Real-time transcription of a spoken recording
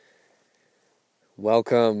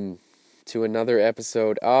Welcome to another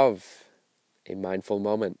episode of A Mindful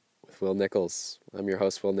Moment with Will Nichols. I'm your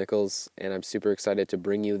host, Will Nichols, and I'm super excited to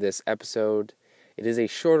bring you this episode. It is a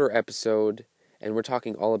shorter episode, and we're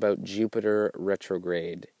talking all about Jupiter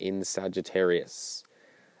retrograde in Sagittarius.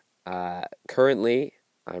 Currently,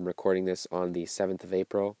 I'm recording this on the 7th of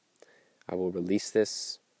April. I will release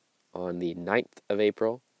this on the 9th of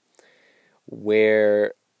April,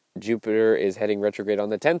 where Jupiter is heading retrograde on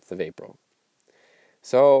the 10th of April.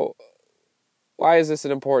 So, why is this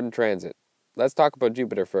an important transit? Let's talk about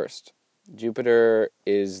Jupiter first. Jupiter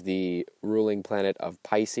is the ruling planet of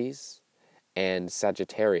Pisces and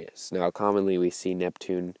Sagittarius. Now, commonly we see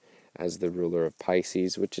Neptune as the ruler of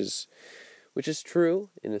Pisces, which is true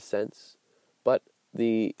in a sense, but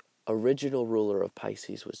the original ruler of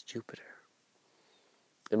Pisces was Jupiter.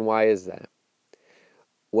 And why is that?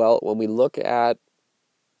 Well, when we look at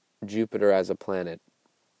Jupiter as a planet,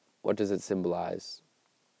 what does it symbolize?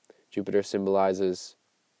 Jupiter symbolizes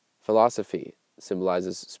philosophy,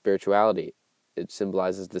 symbolizes spirituality, it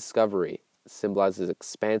symbolizes discovery, it symbolizes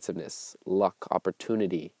expansiveness, luck,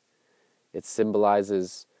 opportunity. It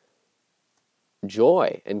symbolizes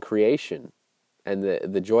joy and creation, and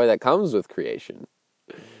the joy that comes with creation.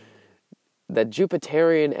 That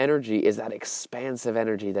Jupiterian energy is that expansive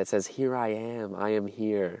energy that says, here I am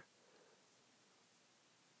here.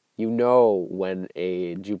 You know when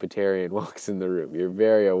a Jupiterian walks in the room. You're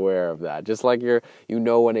very aware of that. Just like you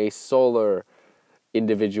know when a solar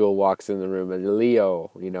individual walks in the room, a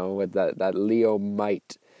Leo, with that Leo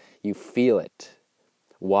might. You feel it.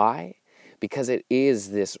 Why? Because it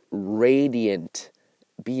is this radiant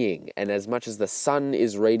being. And as much as the sun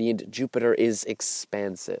is radiant, Jupiter is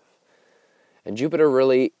expansive. And Jupiter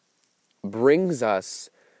really brings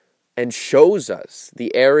us and shows us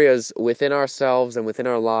the areas within ourselves and within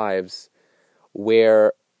our lives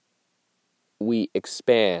where we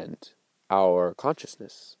expand our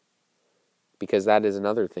consciousness. Because that is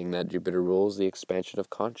another thing that Jupiter rules, the expansion of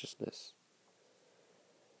consciousness.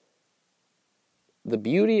 The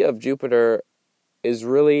beauty of Jupiter is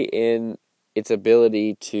really in its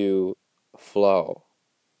ability to flow.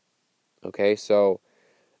 Okay, so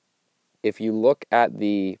if you look at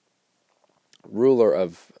the ruler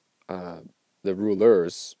of the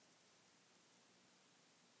rulers,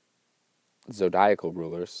 zodiacal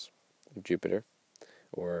rulers of Jupiter,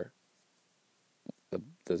 or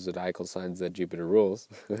the zodiacal signs that Jupiter rules,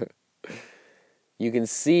 you can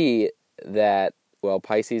see that,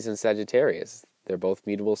 Pisces and Sagittarius, they're both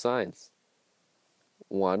mutable signs.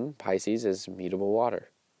 One, Pisces, is mutable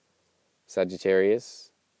water.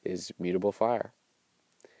 Sagittarius is mutable fire.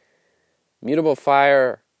 Mutable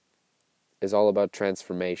fire is all about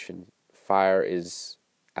transformation. Fire is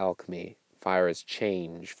alchemy. Fire is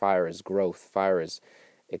change. Fire is growth. Fire is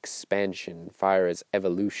expansion. Fire is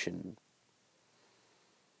evolution.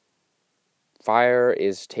 Fire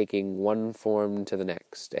is taking one form to the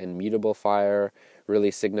next, and mutable fire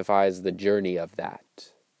really signifies the journey of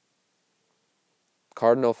that.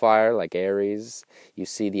 Cardinal fire, like Aries, you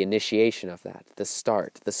see the initiation of that, the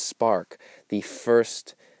start, the spark, the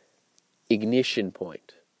first ignition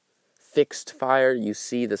point. Fixed fire, you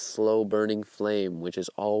see the slow burning flame, which is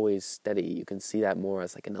always steady. You can see that more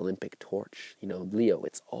as like an Olympic torch. Leo,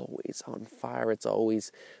 it's always on fire. It's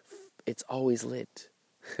always lit.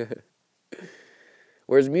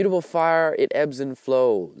 Whereas mutable fire, it ebbs and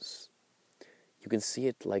flows. You can see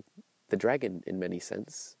it like the dragon in many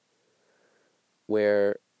sense,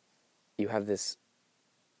 where you have this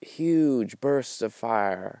huge burst of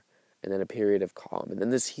fire, and then a period of calm, and then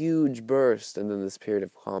this huge burst, and then this period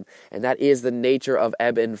of calm. And that is the nature of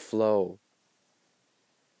ebb and flow,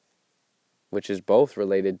 which is both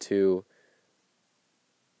related to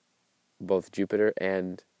both Jupiter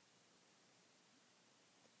and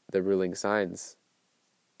the ruling signs,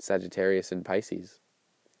 Sagittarius and Pisces.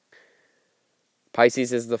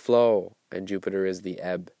 Pisces is the flow, and Jupiter is the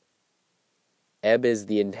ebb. Ebb is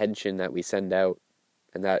the intention that we send out,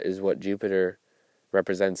 and that is what Jupiter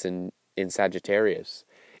represents in Sagittarius.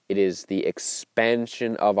 It is the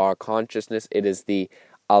expansion of our consciousness. It is the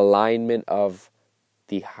alignment of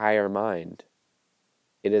the higher mind.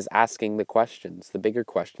 It is asking the questions, the bigger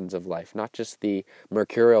questions of life, not just the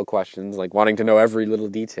mercurial questions, like wanting to know every little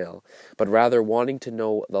detail, but rather wanting to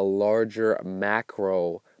know the larger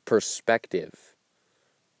macro perspective.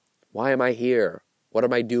 Why am I here? What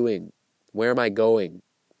am I doing? Where am I going?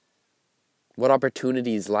 What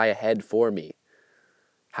opportunities lie ahead for me?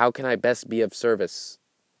 How can I best be of service?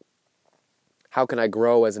 How can I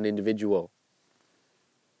grow as an individual?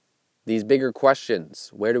 These bigger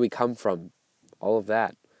questions, where do we come from? All of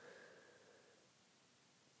that.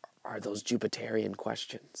 are those Jupiterian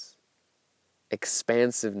questions.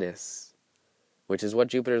 Expansiveness, which is what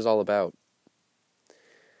Jupiter is all about.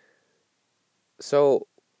 So,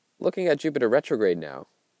 looking at Jupiter retrograde now,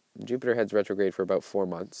 Jupiter heads retrograde for about 4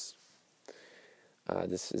 months.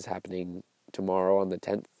 This is happening tomorrow on the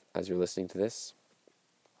 10th as you're listening to this.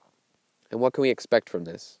 And what can we expect from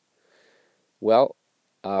this? Well,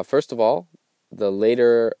 first of all, the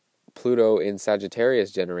later Pluto in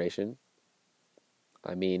Sagittarius generation,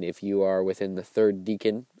 I mean, if you are within the third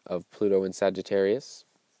decan of Pluto in Sagittarius,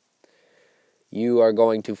 you are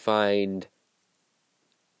going to find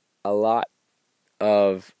a lot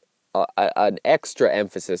of an extra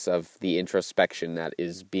emphasis of the introspection that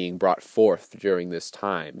is being brought forth during this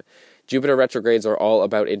time. Jupiter retrogrades are all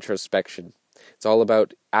about introspection. It's all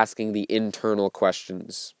about asking the internal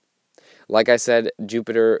questions. Like I said,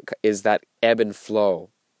 Jupiter is that ebb and flow,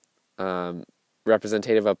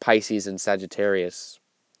 representative of Pisces and Sagittarius.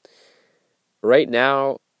 Right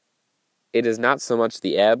now, it is not so much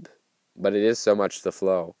the ebb, but it is so much the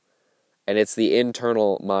flow. And it's the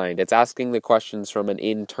internal mind. It's asking the questions from an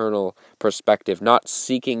internal perspective, not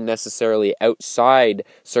seeking necessarily outside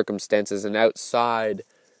circumstances and outside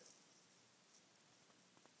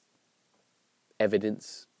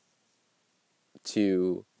evidence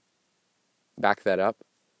to back that up,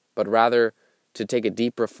 but rather to take a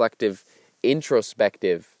deep, reflective,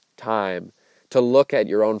 introspective time to look at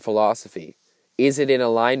your own philosophy. Is it in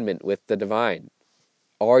alignment with the divine?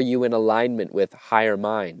 Are you in alignment with higher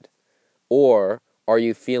mind? Or are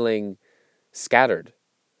you feeling scattered?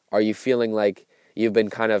 Are you feeling like you've been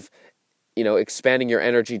kind of, expanding your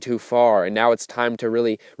energy too far, and now it's time to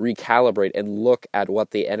really recalibrate and look at what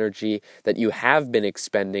the energy that you have been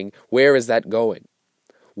expending, where is that going?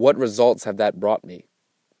 What results have that brought me?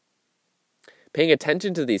 Paying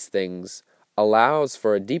attention to these things allows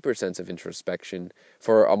for a deeper sense of introspection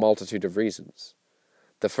for a multitude of reasons.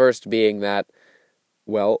 The first being that,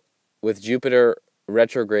 with Jupiter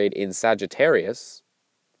retrograde in Sagittarius,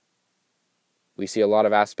 we see a lot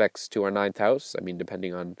of aspects to our 9th house. I mean,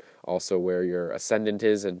 depending on also where your ascendant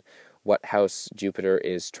is and what house Jupiter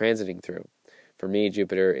is transiting through. For me,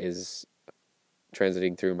 Jupiter is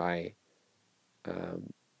transiting through my 10th,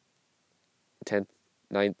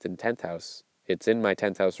 9th, and 10th house. It's in my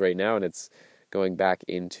 10th house right now, and it's going back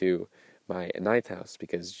into my 9th house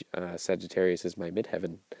because Sagittarius is my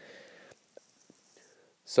midheaven.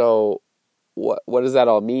 So, what does that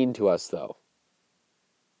all mean to us, though?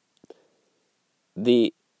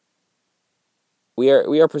 We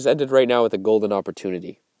are presented right now with a golden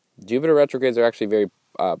opportunity. Jupiter retrogrades are actually very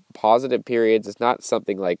positive periods. It's not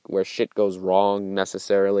something like where shit goes wrong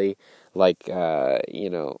necessarily, like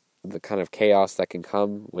the kind of chaos that can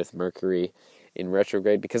come with Mercury in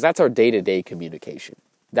retrograde, because that's our day-to-day communication.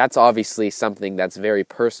 That's obviously something that's very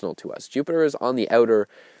personal to us. Jupiter is on the outer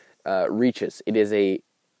reaches. It is a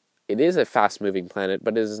fast-moving planet,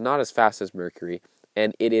 but it is not as fast as Mercury,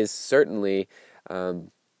 and it is certainly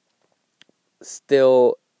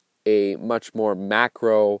still a much more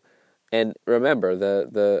macro. And remember,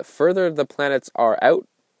 the further the planets are out,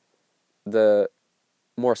 the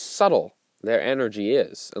more subtle their energy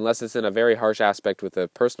is. Unless it's in a very harsh aspect with a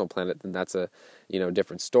personal planet, then that's a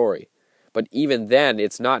different story. But even then,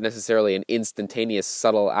 it's not necessarily an instantaneous,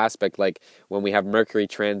 subtle aspect like when we have Mercury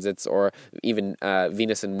transits or even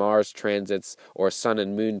Venus and Mars transits or Sun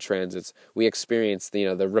and Moon transits. We experience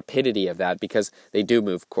the rapidity of that because they do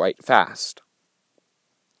move quite fast.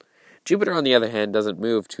 Jupiter, on the other hand, doesn't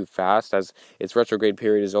move too fast, as its retrograde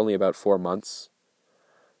period is only about 4 months.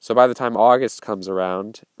 So by the time August comes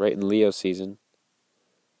around, right in Leo season,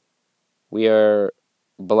 we are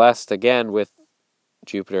blessed again with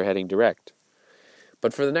Jupiter heading direct.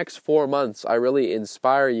 But for the next 4 months, I really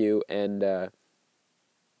inspire you, and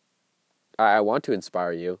I want to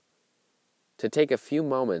inspire you to take a few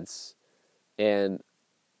moments and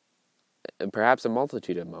perhaps a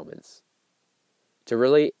multitude of moments to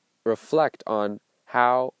really reflect on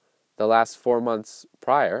how the last 4 months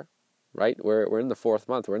prior, right? We're in the 4th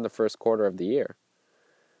month. We're in the first quarter of the year.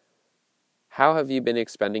 How have you been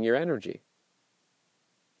expending your energy?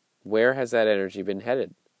 Where has that energy been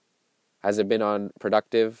headed? Has it been on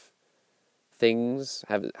productive things?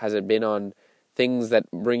 Has it been on things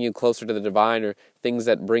that bring you closer to the divine, or things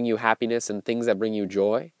that bring you happiness and things that bring you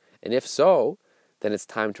joy? And if so, then it's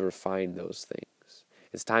time to refine those things.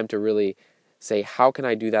 It's time to really say, how can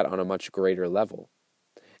I do that on a much greater level?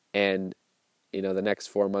 And, the next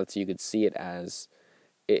 4 months you could see it as,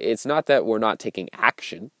 it's not that we're not taking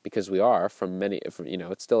action, because we are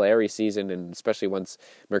it's still Aries season, and especially once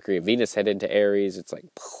Mercury and Venus head into Aries, it's like,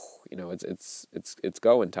 it's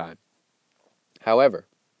going time. However,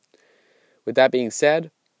 with that being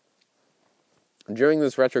said, during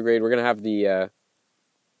this retrograde, we're going to have the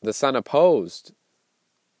Sun opposed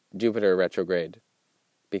Jupiter retrograde,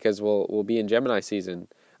 because we'll be in Gemini season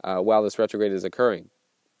while this retrograde is occurring.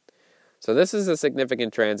 So this is a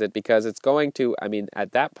significant transit because it's going to,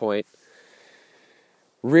 at that point,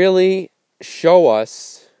 really show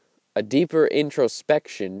us a deeper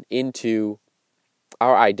introspection into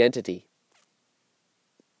our identity.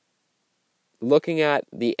 Looking at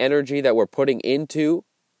the energy that we're putting into,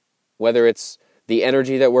 whether it's the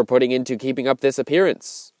energy that we're putting into keeping up this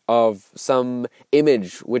appearance of some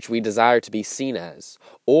image which we desire to be seen as,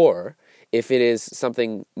 or if it is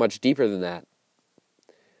something much deeper than that,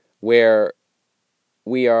 where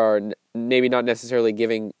we are maybe not necessarily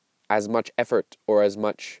giving as much effort or as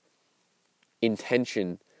much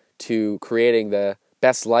intention to creating the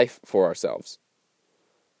best life for ourselves.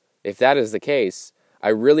 If that is the case, I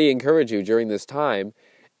really encourage you during this time,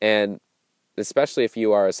 and especially if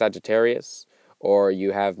you are a Sagittarius or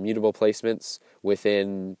you have mutable placements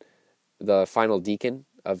within the final decan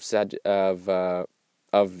of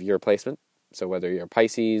your placement. So whether you're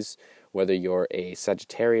Pisces, whether you're a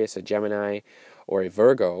Sagittarius, a Gemini, or a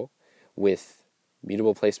Virgo with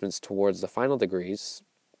mutable placements towards the final degrees,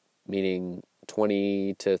 meaning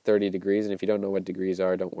 20 to 30 degrees. And if you don't know what degrees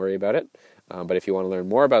are, don't worry about it. But if you want to learn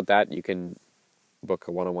more about that, you can book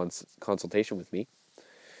a one-on-one consultation with me.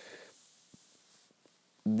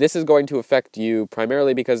 This is going to affect you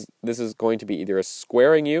primarily because this is going to be either a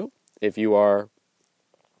squaring you if you are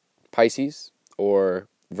Pisces or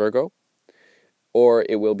Virgo, or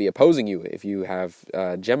it will be opposing you if you have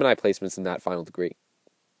Gemini placements in that final degree.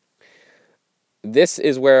 This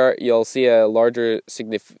is where you'll see a larger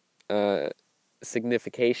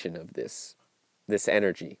signification of this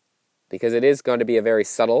energy, because it is going to be a very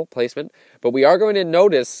subtle placement, but we are going to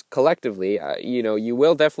notice collectively, you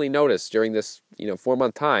will definitely notice during this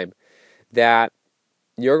 4-month time that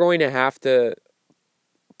you're going to have to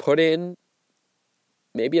put in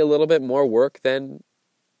maybe a little bit more work than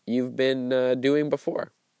you've been doing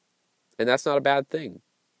before. And that's not a bad thing.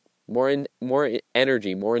 More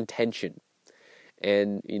energy, more intention.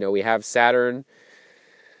 And, we have Saturn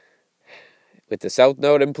with the South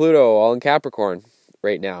Node and Pluto all in Capricorn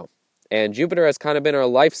right now. And Jupiter has kind of been our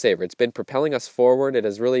lifesaver. It's been propelling us forward. It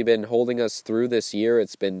has really been holding us through this year.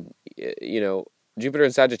 It's been, Jupiter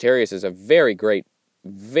in Sagittarius is a very great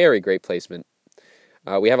placement.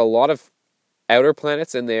 We have a lot of outer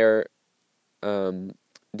planets in their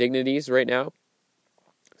dignities right now.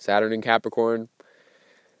 Saturn in Capricorn,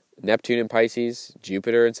 Neptune in Pisces,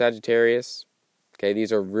 Jupiter in Sagittarius. Okay,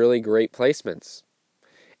 these are really great placements.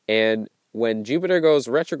 And when Jupiter goes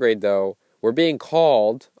retrograde, though, we're being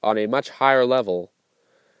called on a much higher level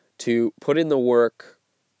to put in the work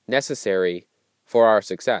necessary for our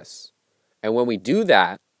success. And when we do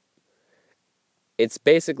that, it's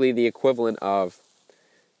basically the equivalent of,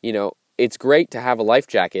 it's great to have a life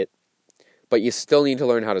jacket, but you still need to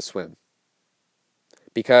learn how to swim.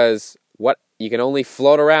 Because you can only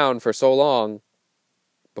float around for so long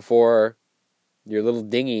before your little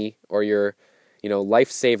dinghy or your,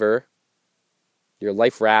 lifesaver, your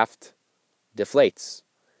life raft deflates.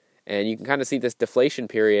 And you can kind of see this deflation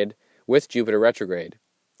period with Jupiter retrograde.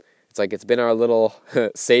 It's like it's been our little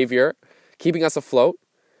savior, keeping us afloat.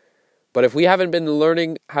 But if we haven't been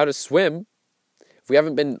learning how to swim, if we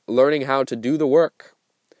haven't been learning how to do the work,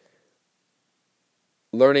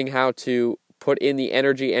 learning how to put in the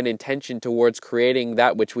energy and intention towards creating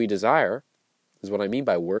that which we desire, is what I mean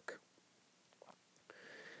by work,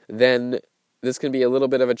 then this can be a little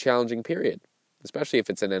bit of a challenging period, especially if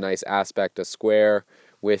it's in a nice aspect, a square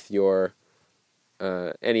with your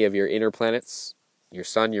any of your inner planets, your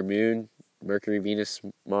sun, your moon, Mercury, Venus,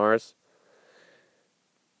 Mars.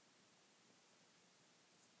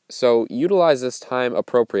 So utilize this time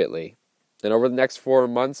appropriately. And over the next 4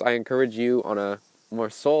 months, I encourage you on a more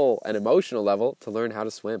soul and emotional level to learn how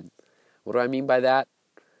to swim. What do I mean by that?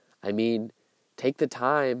 I mean, take the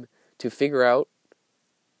time to figure out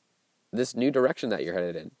this new direction that you're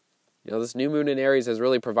headed in. This new moon in Aries has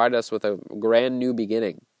really provided us with a grand new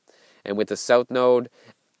beginning. And with the South Node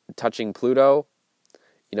touching Pluto,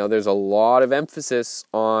 there's a lot of emphasis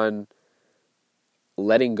on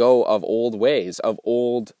letting go of old ways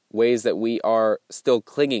that we are still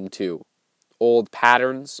clinging to, old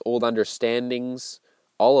patterns, old understandings,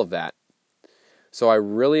 all of that. So I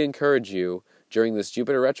really encourage you during this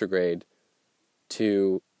Jupiter retrograde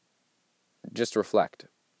to just reflect.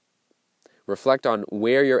 Reflect on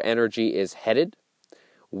where your energy is headed,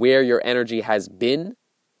 where your energy has been,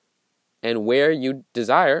 and where you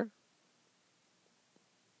desire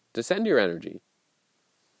to send your energy.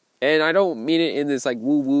 And I don't mean it in this like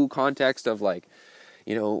woo-woo context of like,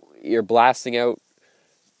 you're blasting out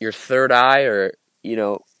your third eye or,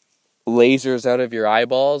 lasers out of your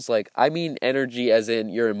eyeballs. Like, I mean energy as in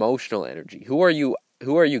your emotional energy. Who are you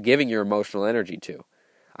giving your emotional energy to?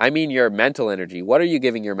 I mean your mental energy. What are you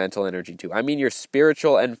giving your mental energy to? I mean your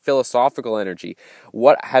spiritual and philosophical energy.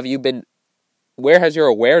 Where has your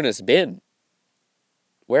awareness been?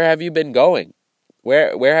 Where have you been going?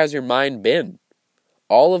 Where has your mind been?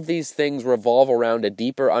 All of these things revolve around a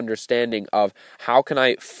deeper understanding of how can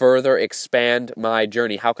I further expand my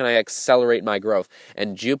journey? How can I accelerate my growth?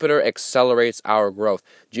 And Jupiter accelerates our growth.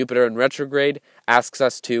 Jupiter in retrograde asks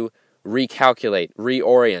us to recalculate,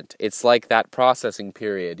 reorient. It's like that processing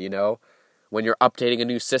period, when you're updating a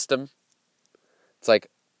new system. It's like,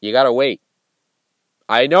 you gotta wait.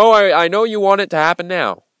 I know you want it to happen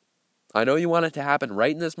now. I know you want it to happen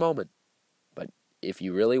right in this moment. If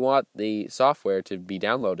you really want the software to be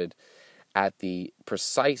downloaded at the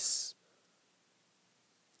precise,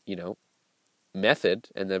 method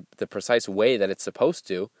and the precise way that it's supposed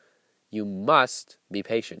to, you must be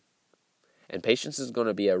patient. And patience is going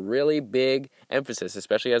to be a really big emphasis,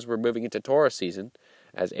 especially as we're moving into Taurus season.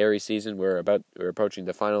 As Aries season, we're approaching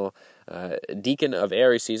the final decan of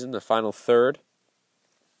Aries season, the final third.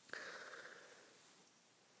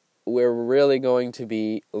 We're really going to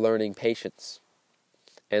be learning patience.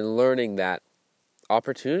 And learning that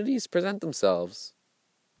opportunities present themselves,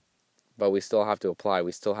 but we still have to apply.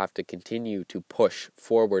 We still have to continue to push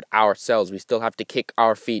forward ourselves. We still have to kick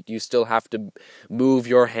our feet. You still have to move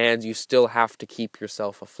your hands. You still have to keep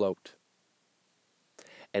yourself afloat.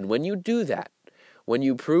 And when you do that, when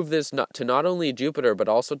you prove this to not only Jupiter, but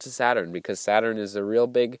also to Saturn, because Saturn is a real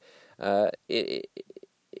big...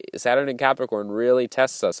 Saturn in Capricorn really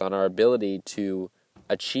tests us on our ability to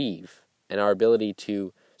achieve and our ability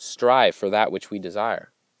to strive for that which we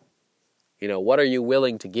desire. What are you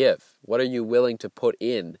willing to give? What are you willing to put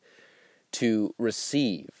in to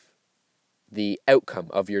receive the outcome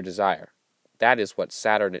of your desire? That is what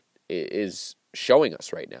Saturn is showing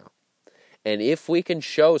us right now. And if we can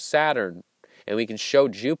show Saturn and we can show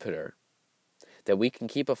Jupiter that we can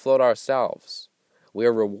keep afloat ourselves, we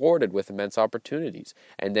are rewarded with immense opportunities.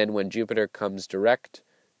 And then when Jupiter comes direct,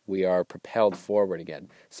 we are propelled forward again.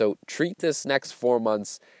 So treat this next 4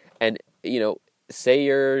 months and, say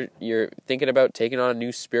you're thinking about taking on a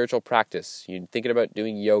new spiritual practice. You're thinking about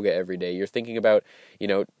doing yoga every day. You're thinking about,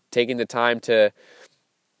 taking the time to,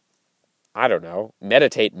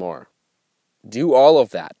 meditate more. Do all of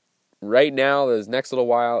that. Right now, this next little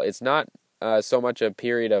while, it's not so much a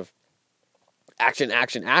period of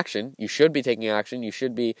action. You should be taking action. You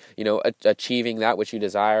should be, achieving that which you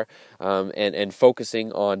desire, and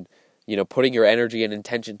focusing on, putting your energy and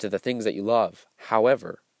intention to the things that you love.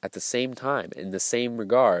 However, at the same time, in the same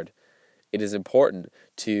regard, it is important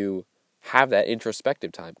to have that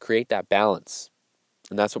introspective time, create that balance.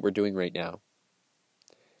 And that's what we're doing right now.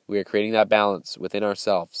 We are creating that balance within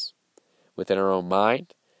ourselves, within our own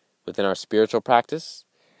mind, within our spiritual practice,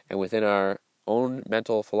 and within our own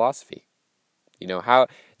mental philosophy. How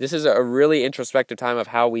this is a really introspective time of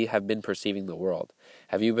how we have been perceiving the world.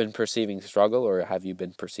 Have you been perceiving struggle, or have you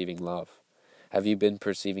been perceiving love? Have you been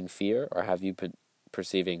perceiving fear, or have you been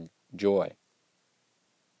perceiving joy?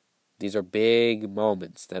 These are big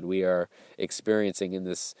moments that we are experiencing in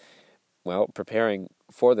this, preparing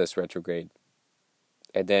for this retrograde.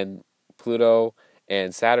 And then Pluto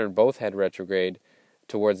and Saturn both head retrograde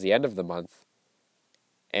towards the end of the month.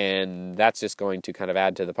 And that's just going to kind of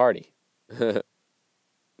add to the party,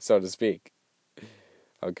 so to speak.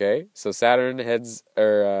 Okay, so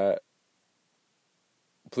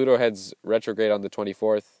Pluto heads retrograde on the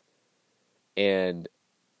 24th, and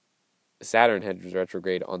Saturn heads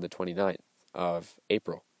retrograde on the 29th of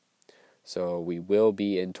April. So we will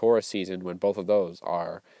be in Taurus season when both of those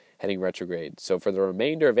are heading retrograde. So for the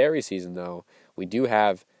remainder of Aries season, though, we do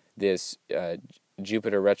have this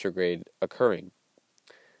Jupiter retrograde occurring.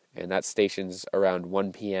 And that stations around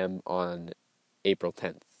 1 p.m. on April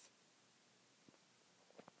 10th.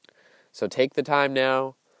 So take the time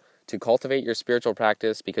now to cultivate your spiritual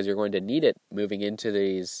practice, because you're going to need it moving into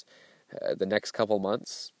the next couple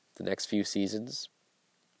months, the next few seasons,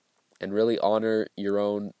 and really honor your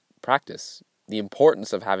own practice, the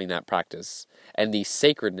importance of having that practice, and the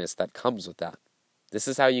sacredness that comes with that. This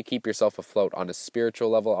is how you keep yourself afloat on a spiritual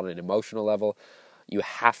level, on an emotional level. You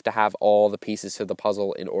have to have all the pieces to the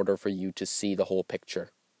puzzle in order for you to see the whole picture.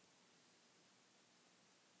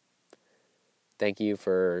 Thank you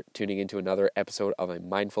for tuning into another episode of A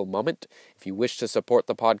Mindful Moment. If you wish to support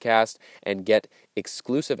the podcast and get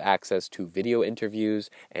exclusive access to video interviews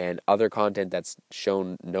and other content that's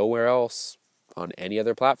shown nowhere else on any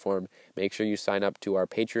other platform, make sure you sign up to our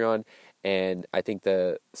Patreon. And I think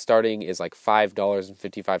the starting is like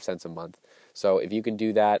 $5.55 a month. So if you can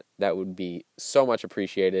do that, that would be so much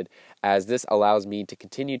appreciated, as this allows me to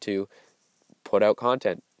continue to put out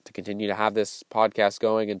content, to continue to have this podcast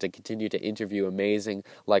going, and to continue to interview amazing,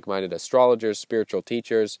 like-minded astrologers, spiritual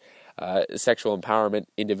teachers, sexual empowerment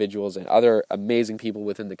individuals, and other amazing people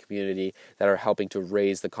within the community that are helping to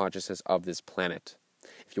raise the consciousness of this planet.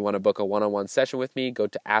 If you want to book a one-on-one session with me, go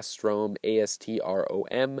to astrom,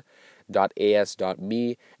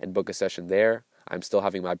 astrom.as.me, and book a session there. I'm still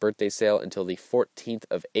having my birthday sale until the 14th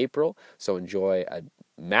of April, so enjoy a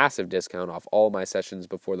massive discount off all my sessions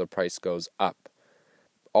before the price goes up.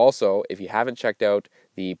 Also, if you haven't checked out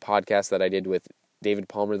the podcast that I did with David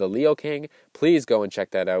Palmer, the Leo King, please go and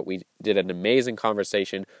check that out. We did an amazing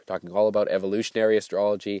conversation talking all about evolutionary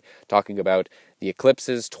astrology, talking about the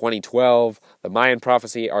eclipses, 2012, the Mayan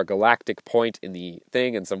prophecy, our galactic point in the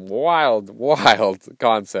thing, and some wild, wild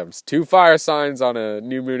concepts. 2 fire signs on a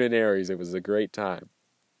new moon in Aries. It was a great time.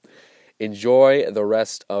 Enjoy the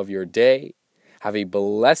rest of your day. Have a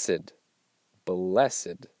blessed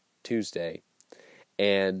Tuesday.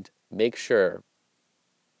 And make sure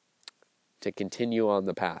to continue on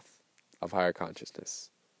the path of higher consciousness.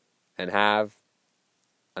 And have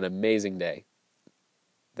an amazing day.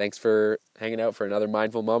 Thanks for hanging out for another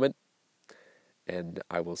mindful moment. And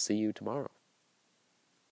I will see you tomorrow.